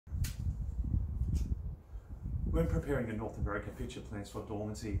When preparing your North American pitcher plants for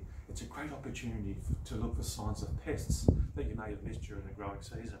dormancy, it's a great opportunity to look for signs of pests that you may have missed during the growing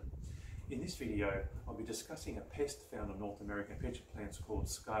season. In this video, I'll be discussing a pest found on North American pitcher plants called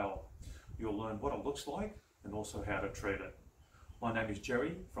scale. You'll learn what it looks like and also how to treat it. My name is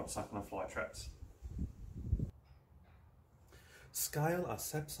Jerry from Succulent Fly Traps. Scale are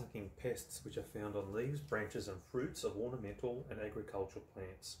sap-sucking pests which are found on leaves, branches and fruits of ornamental and agricultural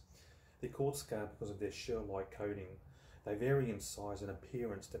plants. They're called scale because of their shell-like coating. They vary in size and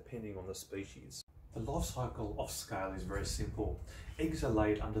appearance depending on the species. The life cycle of scale is very simple. Eggs are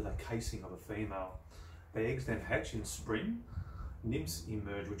laid under the casing of a female. The eggs then hatch in spring. Nymphs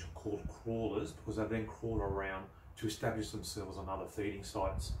emerge, which are called crawlers, because they then crawl around to establish themselves on other feeding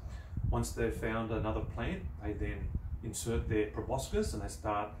sites. Once they've found another plant, they then insert their proboscis and they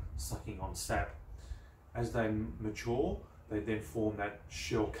start sucking on sap. As they mature, they then form that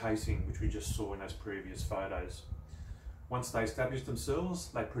shell casing which we just saw in those previous photos. Once they establish themselves,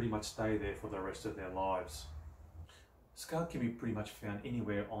 they pretty much stay there for the rest of their lives. Scale can be pretty much found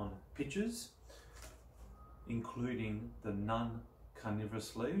anywhere on pitchers, including the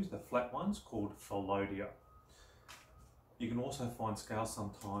non-carnivorous leaves, the flat ones called phyllodia. You can also find scale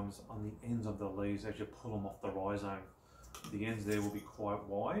sometimes on the ends of the leaves as you pull them off the rhizome. The ends there will be quite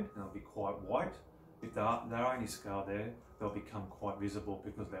wide and they'll be quite white. If there are any scale there, they'll become quite visible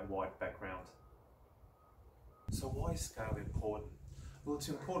because of that white background. So why is scale important? Well, it's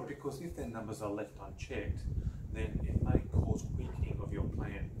important because if their numbers are left unchecked, then it may cause weakening of your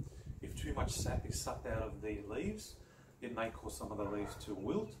plant. If too much sap is sucked out of the leaves, it may cause some of the leaves to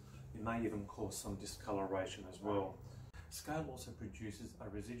wilt. It may even cause some discoloration as well. Scale also produces a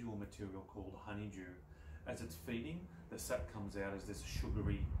residual material called honeydew. As it's feeding, the sap comes out as this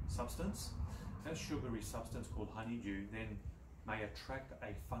sugary substance. That sugary substance called honeydew then may attract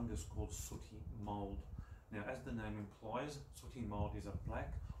a fungus called sooty mold. Now, as the name implies, sooty mold is a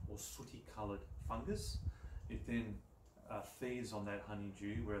black or sooty coloured fungus. It then feeds on that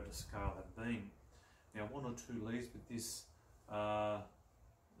honeydew where the scale have been. Now, one or two leaves with this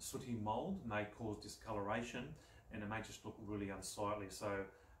sooty mold may cause discoloration and it may just look really unsightly, so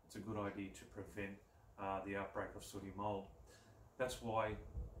it's a good idea to prevent the outbreak of sooty mold. That's why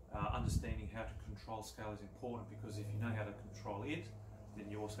understanding how to control scale is important, because if you know how to control it, then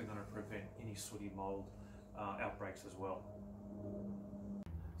you're also going to prevent any sooty mold outbreaks as well.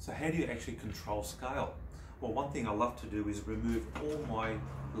 So how do you actually control scale? Well, one thing I love to do is remove all my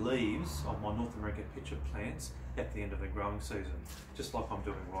leaves of my North American pitcher plants at the end of the growing season, just like I'm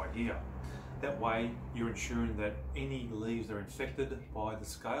doing right here. That way you're ensuring that any leaves that are infected by the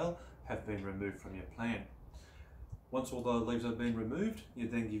scale have been removed from your plant. Once all the leaves have been removed, you're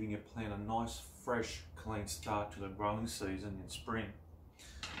then giving your plant a nice, fresh, clean start to the growing season in spring.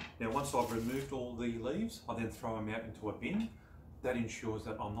 Now, once I've removed all the leaves, I then throw them out into a bin. That ensures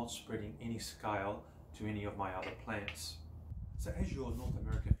that I'm not spreading any scale to any of my other plants. So as your North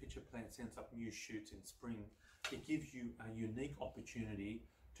American pitcher plant sends up new shoots in spring, it gives you a unique opportunity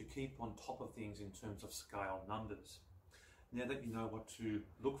to keep on top of things in terms of scale numbers. Now that you know what to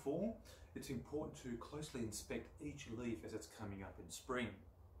look for, it's important to closely inspect each leaf as it's coming up in spring.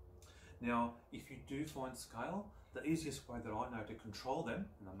 Now, if you do find scale, the easiest way that I know to control them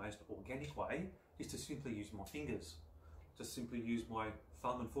in the most organic way is to simply use my fingers. Just simply use my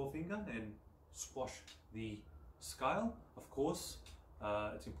thumb and forefinger and squash the scale. Of course,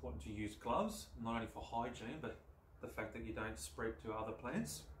 it's important to use gloves, not only for hygiene, but the fact that you don't spread to other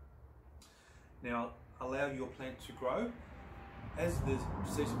plants. Now, allow your plant to grow. As the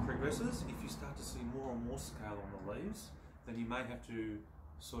season progresses, if you start to see more and more scale on the leaves, then you may have to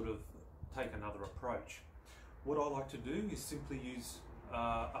sort of take another approach. What I like to do is simply use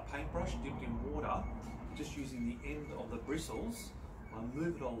a paintbrush dipped in water, just using the end of the bristles. I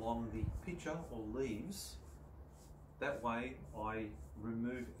move it along the pitcher or leaves. That way I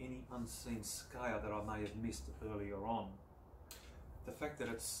remove any unseen scale that I may have missed earlier on. The fact that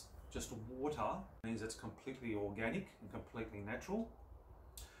it's just water means it's completely organic and completely natural.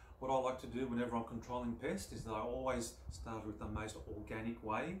 What I like to do whenever I'm controlling pests is that I always start with the most organic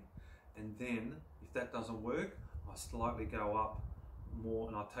way, and then if that doesn't work, I slightly go up more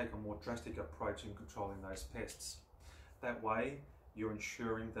and I take a more drastic approach in controlling those pests. That way you're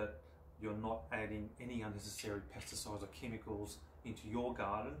ensuring that you're not adding any unnecessary pesticides or chemicals into your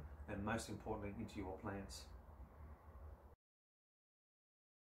garden, and most importantly into your plants.